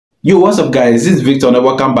Yo, what's up guys, this is Victor and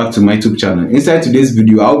welcome back to my YouTube channel. Inside today's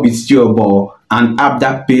video, I'll be teaching you about an app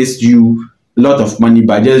that pays you a lot of money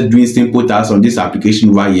by just doing simple tasks on this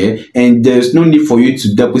application over here, and there's no need for you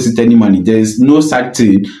to deposit any money. There's no such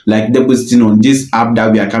thing like depositing on this app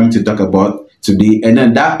that we are coming to talk about today. And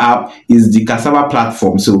then that app is the CASSAVA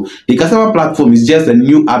platform. So the CASSAVA platform is just a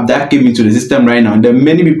new app that came into the system right now. There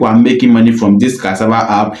many people are making money from this CASSAVA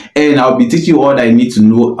app, and I'll be teaching you all that I need to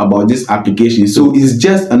know about this application. So it's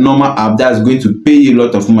just a normal app that's going to pay you a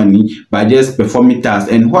lot of money by just performing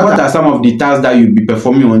tasks. And what are some of the tasks that you'll be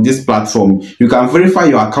performing on this platform? You can verify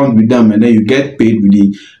your account with them, and then you get paid with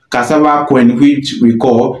the CASSAVA coin, which we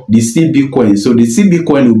call the CB coin. So the CB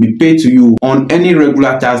coin will be paid to you on any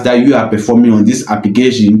regular task that you are performing on this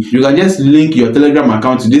application. You can just link your Telegram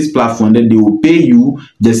account to this platform, then they will pay you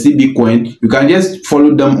the CB coin. You can just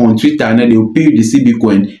follow them on Twitter, and then they will pay you the CB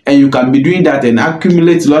coin. And you can be doing that and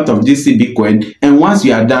accumulate a lot of this CB coin. And once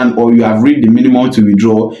you are done, or you have reached the minimum to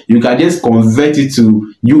withdraw, you can just convert it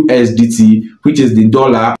to USDT, which is the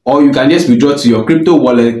dollar, or you can just withdraw to your crypto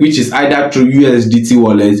wallet, which is either through USDT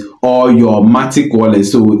wallet or your Matic wallet.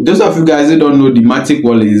 So those of you guys who don't know, the Matic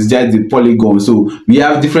wallet is just the Polygon. So we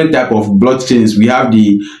have different type of blockchains. We have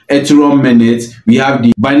the Ethereum Mainnet, we have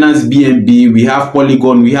the Binance BNB, we have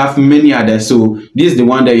Polygon, we have many others. So this is the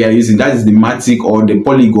one that we are using, that is the Matic or the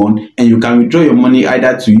Polygon, and you can withdraw your money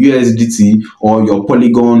either to USDT or your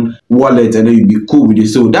Polygon wallet, and then you'll be cool with it.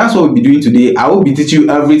 So that's what we'll be doing today. I will be teaching you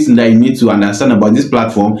everything that you need to understand about this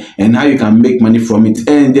platform and how you can make money from it.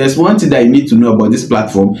 And there's one thing that you need to know about this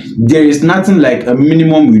platform: there is nothing like a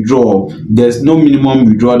minimum withdrawal. There's no minimum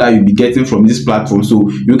withdrawal that you'll be getting from this platform. So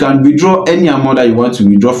you can withdraw any amount that you want to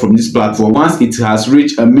withdraw from this platform. Once it has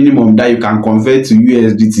reached a minimum that you can convert to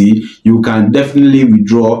USDT, you can definitely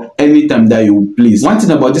withdraw anytime that you please. One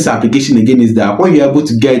thing about this application again is that when you're able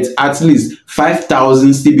to get at least 5,000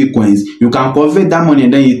 CB coins, you can convert that money,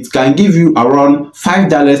 and then it can give you around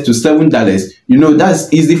 $5 to $7. You know,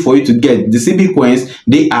 that's easy for you to get. The CB coins,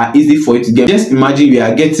 they are easy for you to get. Just imagine you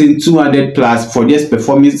are getting 200 plus for just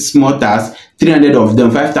performing small tasks, 300 of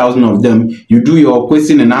them, 5,000 of them. You do your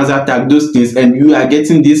question and answer tag, those things, and you are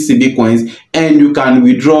getting these CB coins, and you can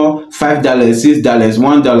withdraw $5, $6,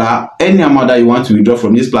 $1, any amount that you want to withdraw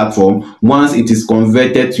from this platform once it is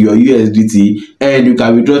converted to your USDT, and you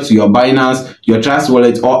can withdraw to your Binance, your Trust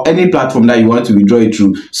wallet, or any platform that you want to withdraw it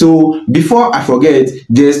through. So before I forget,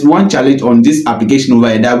 there's one challenge on this application over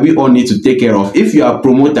here that we all need to take care of. If you are a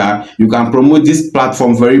promoter, you can promote this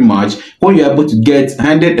platform very much. When you're able to get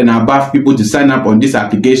 100 and above people to sign up on this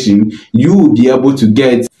application, you will be able to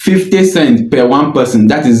get 50 cents per one person.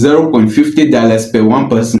 That is $0.50 per one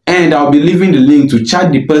person. And I'll be leaving the link to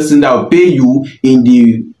chat the person that will pay you in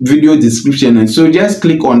the video description. And so just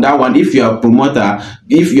click on that one. If you are a promoter,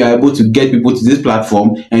 if you are able to get people to this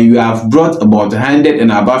platform and you have brought about 100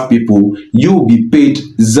 and above people, you will be paid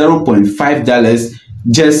 $0.5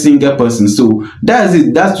 just single person. So that's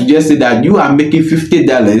it. That's to just say that you are making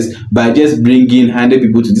 $50 by just bringing 100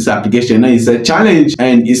 people to this application. And it's a challenge,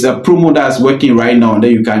 and it's a promo that's working right now, and then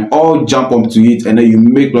you can all jump onto it, and then you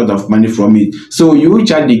make a lot of money from it. So you will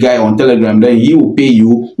chat the guy on Telegram, then he will pay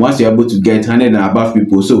you once you're able to get 100 and above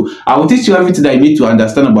people. So I will teach you everything that you need to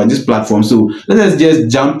understand about this platform. So let us just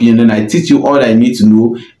jump in, and I teach you all that I need to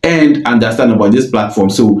know and understand about this platform.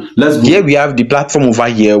 So let's go. Here we have the platform over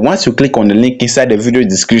here. Once you click on the link inside the video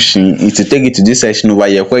description, it will take you to this section over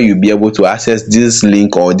here where you'll be able to access this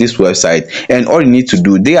link or this website. And all you need to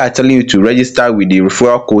do, they are telling you to register with the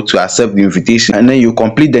referral code to accept the invitation, and then you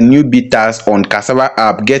complete the newbie task on CASSAVA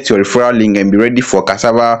app, get your referral link, and be ready for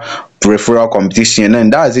CASSAVA referral competition.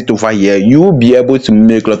 And that's it over here. You will be able to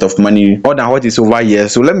make a lot of money more than what is over here.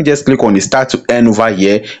 So let me just click on the start to earn over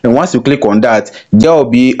here, and once you click on that, there will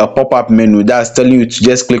be a pop-up menu that's telling you to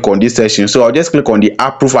just click on this section. So I'll just click on the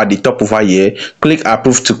approve at the top over here, click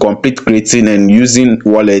approve to complete creating and using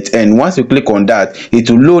wallet, and once you click on that, it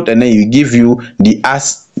will load, and then you give you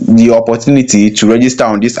the opportunity to register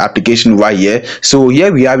on this application over here. So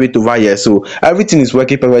here we have it over here. So everything is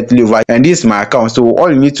working perfectly over here, and this is my account. So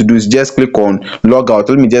all you need to do is just click on log out.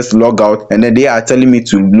 Let me just log out, and then they are telling me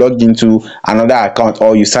to log into another account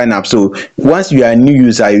or you sign up. So once you are a new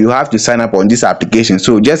user, you have to sign up on this application.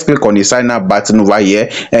 So just click on the sign up button over here,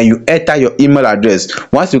 and you enter your email address.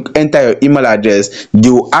 Once you enter your email address, they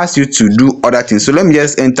will ask you to do other things. So let me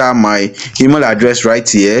just enter my email address right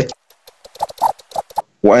here.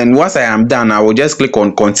 And once I am done, I will just click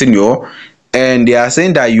on continue, and they are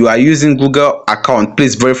saying that you are using Google account.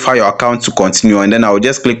 Please verify your account to continue, and then I will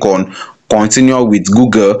just click on continue with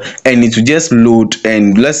Google, and it will just load,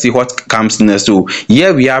 and let's see what comes next. So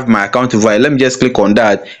here we have my account over here. Let me just click on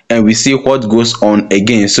that and we see what goes on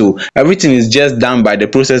again. So everything is just done by the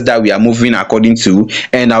process that we are moving according to,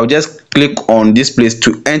 and I'll just click on this place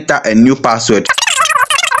to enter a new password,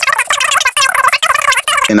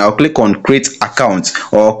 and I'll click on create account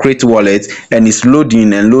or create wallet, and it's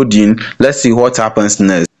loading and loading. Let's see what happens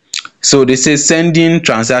next. So they say sending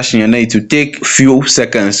transaction, and it will take few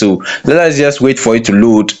seconds, so let us just wait for it to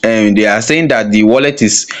load. And they are saying that the wallet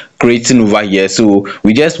is creating over here, so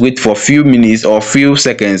we just wait for few minutes or few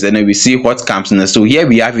seconds, and then we see what comes next. So here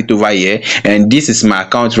we have it over here, and this is my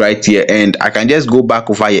account right here, and I can just go back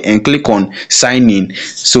over here and click on sign in.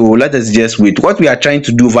 So let us just wait. What we are trying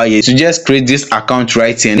to do over here is to just create this account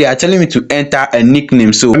right here. They are telling me to enter a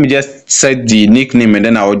nickname, so let me just set the nickname, and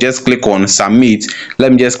then I will just click on submit.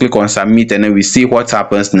 Let me just click on submit, and then we see what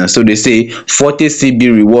happens now. So they say 40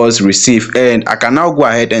 CB rewards received, and I can now go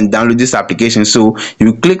ahead and download this application. So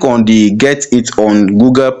you click on the get it on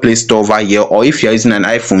Google Play Store over here, or if you're using an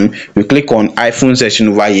iPhone, you click on iPhone section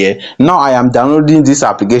over here. Now I am downloading this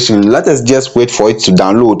application. Let us just wait for it to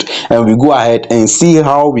download, and we go ahead and see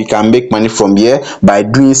how we can make money from here by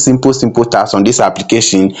doing simple tasks on this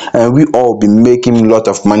application, and we all be making a lot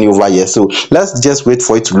of money over here. So let's just wait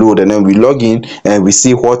for it to load, and then we log in and we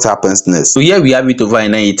see what happens next. So here we have it over here,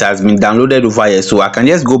 and it has been downloaded over here. So I can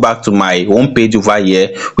just go back to my home page over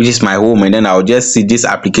here, which is my home, and then I'll just see this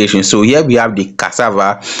application. So here we have the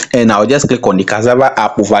CASSAVA, and I'll just click on the CASSAVA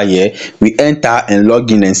app over here. We enter and log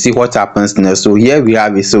in and see what happens next. So here we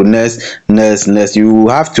have it. So next, you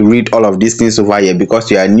have to read all of these things over here because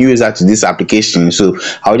you are new user to this application. So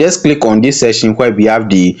I'll just click on this section where we have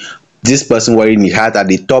this person wearing the hat at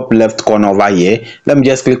the top left corner over here. Let me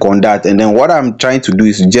just click on that, and then what I'm trying to do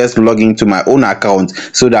is just log into my own account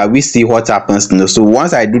so that we see what happens now. So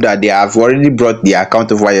once I do that, they have already brought the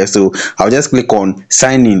account over here, so I'll just click on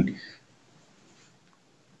sign in,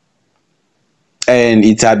 and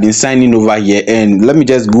it has been signing over here. And let me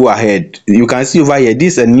just go ahead. You can see over here,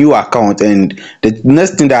 this is a new account, and the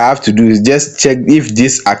next thing that I have to do is just check if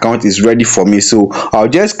this account is ready for me. So I'll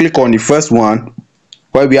just click on the first one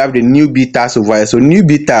where we have the newbie task over here. So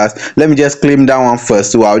newbie task, let me just claim that one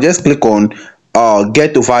first. So I'll just click on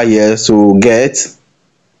get over here. So get,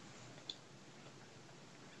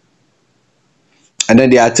 and then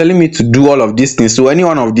they are telling me to do all of these things. So any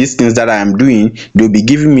one of these things that I am doing, they'll be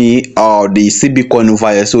giving me the CB coin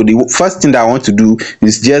over here. So the first thing that I want to do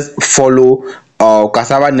is just follow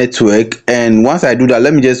CASSAVA network, and once I do that,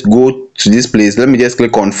 let me just go to this place. Let me just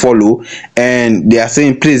click on follow, and they are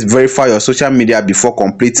saying please verify your social media before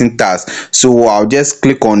completing tasks. So I'll just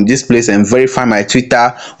click on this place and verify my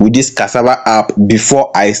Twitter with this CASSAVA app before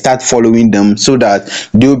I start following them, so that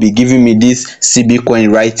they'll be giving me this CB coin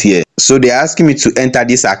right here. So they're asking me to enter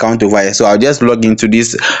this account over here, so I'll just log into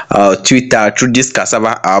this Twitter through this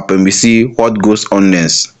CASSAVA app, and we see what goes on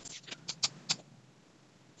next.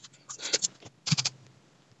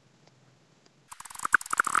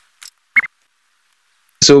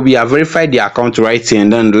 So we have verified the account right here,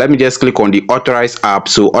 and then let me just click on the authorized app.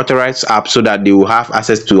 So authorized app, so that they will have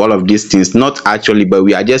access to all of these things. Not actually, but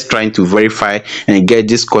we are just trying to verify and get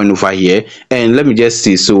this coin over here. And let me just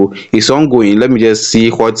see. So it's ongoing. Let me just see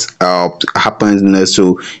what happens next.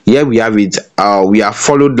 So here we have it. We have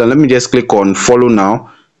followed them. Let me just click on follow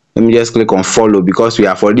now. Let me just click on follow because we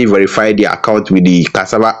have already verified the account with the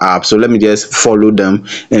CASSAVA app. So let me just follow them,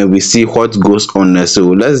 and we see what goes on next. So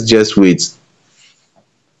let's just wait.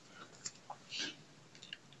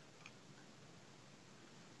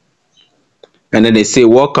 And then they say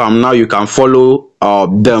welcome, now you can follow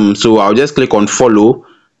them. So I'll just click on follow.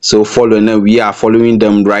 So follow, and then we are following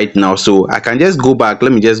them right now. So I can just go back.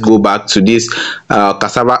 Let me just go back to this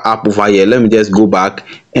CASSAVA app over here. Let me just go back,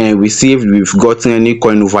 and we see if we've gotten any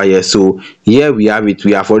coin over here. So here we have it.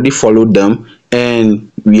 We have already followed them, and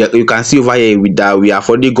you can see over here with that we have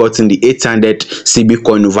already gotten the 800 CB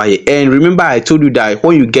coin over here. And remember, I told you that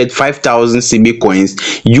when you get 5,000 CB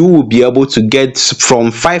coins, you will be able to get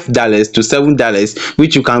from $5 to $7,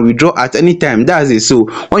 which you can withdraw at any time. That's it. So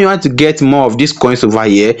when you want to get more of these coins over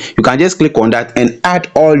here, you can just click on that and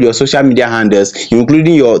add all your social media handles,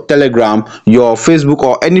 including your Telegram, your Facebook,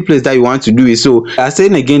 or any place that you want to do it. So I'm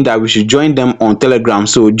saying again that we should join them on Telegram.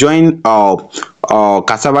 So join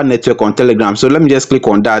CASSAVA network on Telegram. So let me just click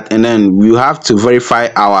on that, and then we have to verify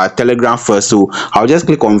our Telegram first. So I'll just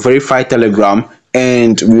click on verify Telegram,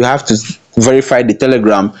 and we have to verify the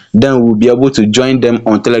Telegram, then we'll be able to join them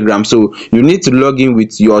on Telegram. So you need to log in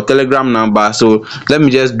with your Telegram number. So let me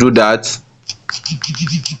just do that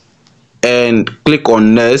and click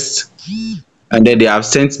on next. and then they have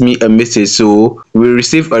sent me a message. So we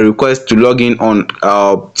receive a request to log in on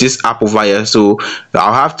this app over here. So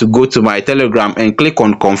I'll have to go to my Telegram and click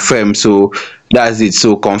on confirm. So that's it.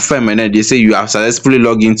 So confirm, and then they say you have successfully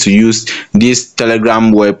logged in to use this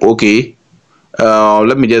Telegram web. Okay,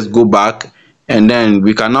 let me just go back, and then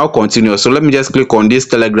we can now continue. So let me just click on this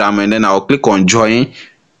Telegram, and then I'll click on join,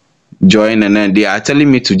 and then they are telling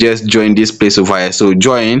me to just join this place over here. So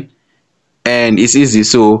join, and it's easy.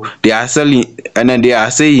 So they are selling, and then they are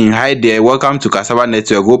saying, hi there, welcome to Cassava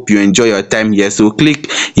Network, hope you enjoy your time here. So click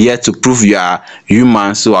here to prove you are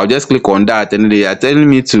human. So I'll just click on that, and they are telling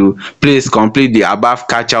me to please complete the above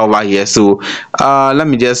captcha over here. So let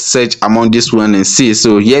me just search among this one and see.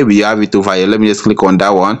 So here we have it over here. Let me just click on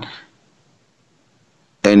that one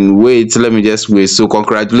and wait. Let me just wait. So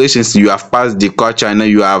congratulations, you have passed the captcha, and then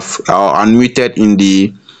you have unmuted in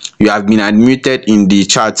the, you have been admitted in the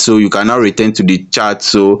chat, so you can now return to the chat.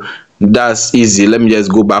 So that's easy. Let me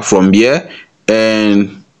just go back from here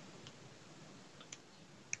and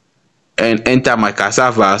enter my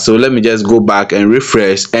cassava. So let me just go back and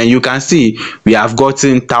refresh, and you can see we have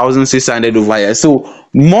gotten 1,600 over here. So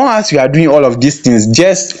more as you are doing all of these things,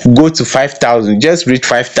 just go to 5,000, just reach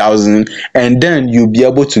 5,000, and then you'll be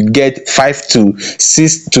able to get $5 to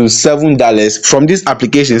 $6 to $7 from this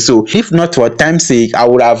application. So if not for time's sake, I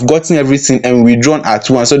would have gotten everything and withdrawn at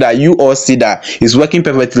once, so that you all see that it's working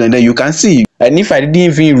perfectly, and then you can see. And if I didn't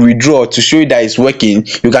even withdraw to show you that it's working,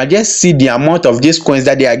 you can just see the amount of these coins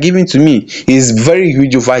that they are giving to me is very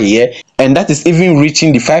huge over here, and that is even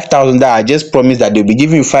reaching the 5,000 that I just promised that they'll be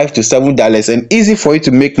giving you $5 to $7, and easy for you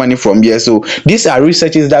to make money from here. So these are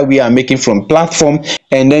researches that we are making from platform,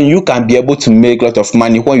 and then you can be able to make a lot of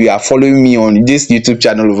money when you are following me on this YouTube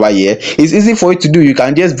channel over here. It's easy for you to do. You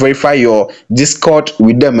can just verify your Discord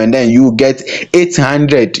with them, and then you get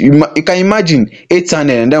 800. You can imagine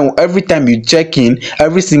 800, and then every time you check in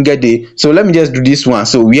every single day. So let me just do this one.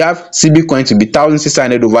 So we have CB coin to be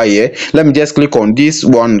 1,600 over here. Let me just click on this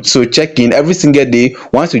one. So check in every single day.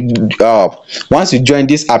 Once you join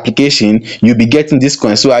this application, you'll be getting this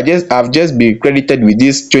coin. So I've just been credited with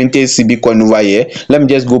this 20 CB coin over here. Let me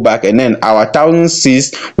just go back, and then our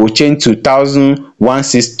 1,006 will change to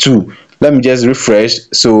 1,162. Let me just refresh.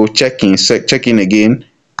 So check in again.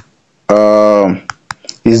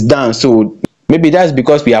 It's done. So maybe that's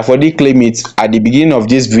because we have already claimed it at the beginning of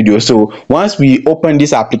this video. So once we open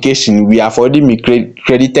this application, we have already been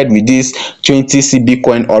credited with this 20 CB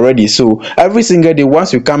coin already. So every single day,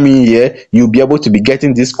 once you come in here, you'll be able to be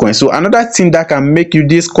getting this coin. So another thing that can make you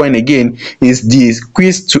this coin again is this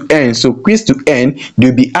quiz to earn. So quiz to earn,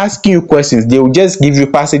 they'll be asking you questions. They will just give you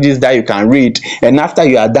passages that you can read, and after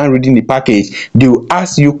you are done reading the package, they will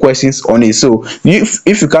ask you questions on it. So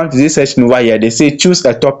if you come to this section over here, they say choose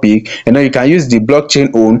a topic, and then you can use the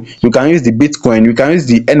blockchain own, you can use the Bitcoin, you can use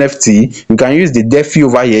the NFT, you can use the DeFi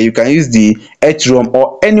over here, you can use the Ethereum,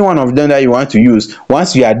 or any one of them that you want to use.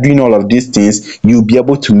 Once you are doing all of these things, you'll be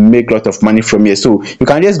able to make a lot of money from here. So you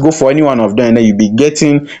can just go for any one of them, and then you'll be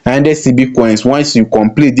getting 100 CB coins once you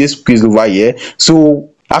complete this quiz over here. So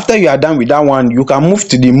after you are done with that one, you can move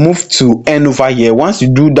to the move to earn over here. Once you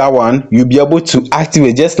do that one, you'll be able to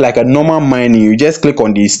activate just like a normal mining. You just click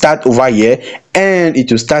on the start over here, and it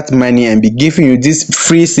will start mining and be giving you this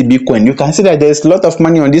free CB coin. You can see that there's a lot of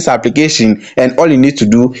money on this application, and all you need to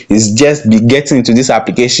do is just be getting into this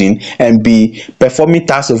application and be performing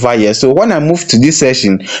tasks over here. So when I move to this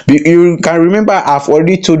session, you can remember I've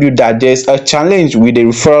already told you that there's a challenge with the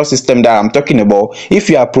referral system that I'm talking about. If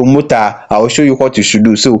you are a promoter, I'll show you what you should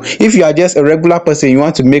do. So if you are just a regular person, you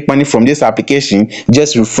want to make money from this application,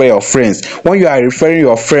 just refer your friends. When you are referring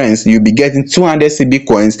your friends, you'll be getting 200 CB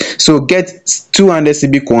coins. So get 200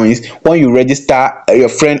 CB coins when you register your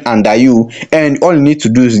friend under you, and all you need to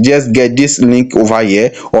do is just get this link over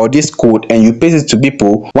here or this code, and you paste it to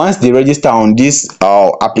people. Once they register on this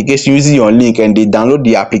application using your link and they download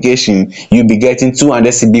the application, you'll be getting 200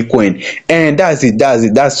 CB coin, and that's it.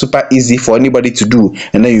 That's super easy for anybody to do,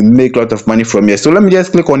 and then you make a lot of money from here. So let me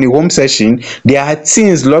just click on the home section. There are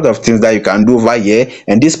things, a lot of things that you can do over here,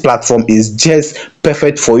 and this platform is just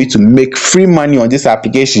perfect for you to make free money on this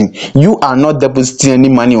application. You are not depositing any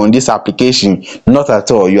money on this application, not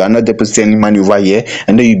at all. You are not depositing any money over here,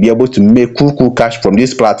 and then you'll be able to make cool cash from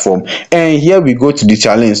this platform. And here we go to the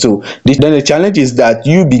challenge. So then the challenge is that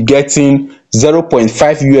you'll be getting 0.5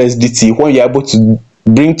 USDT when you're able to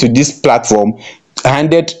bring to this platform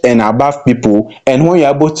 100 and above people, and when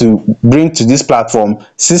you're able to bring to this platform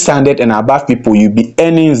 600 and above people, you'll be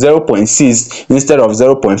earning 0.6 instead of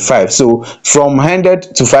 0.5. So from 100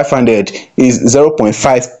 to 500 is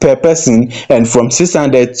 0.5 per person, and from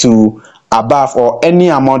 600 to above, or any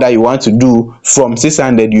amount that you want to do from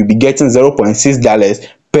 600, you'll be getting $0.6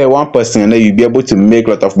 per one person, and then you'll be able to make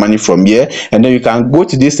a lot of money from here. And then you can go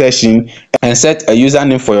to this session and set a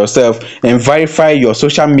username for yourself and verify your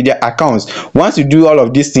social media accounts. Once you do all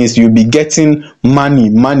of these things, you'll be getting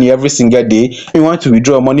money every single day. If you want to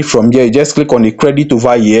withdraw money from here, you just click on the credit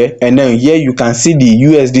over here, and then here you can see the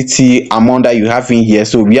USDT amount that you have in here.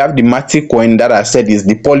 So we have the Matic coin that I said is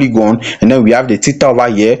the Polygon, and then we have the Theta over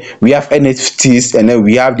here, we have NFTs, and then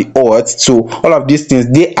we have the odds. So all of these things,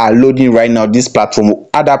 they are loading right now. This platform will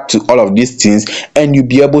add up to all of these things, and you'll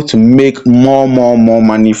be able to make more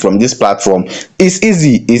money from this platform. It's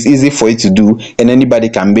easy for you to do, and anybody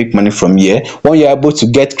can make money from here. When you're able to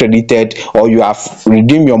get credited, or you have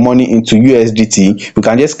redeemed your money into USDT, you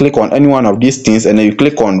can just click on any one of these things, and then you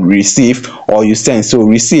click on receive, or you send. So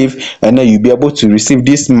receive, and then you'll be able to receive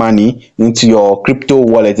this money into your crypto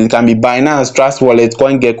wallet. It can be Binance, Trust Wallet,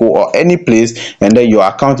 CoinGecko, or any place, and then your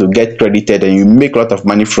account will get credited, and you make a lot of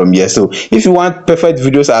money from here. So if you want perfect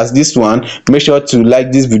videos as this one, make sure to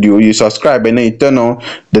like this video, you subscribe, and then you turn on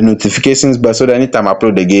the notifications bell so that anytime I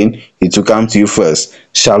upload again, it will come to you first.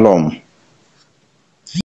 Shalom.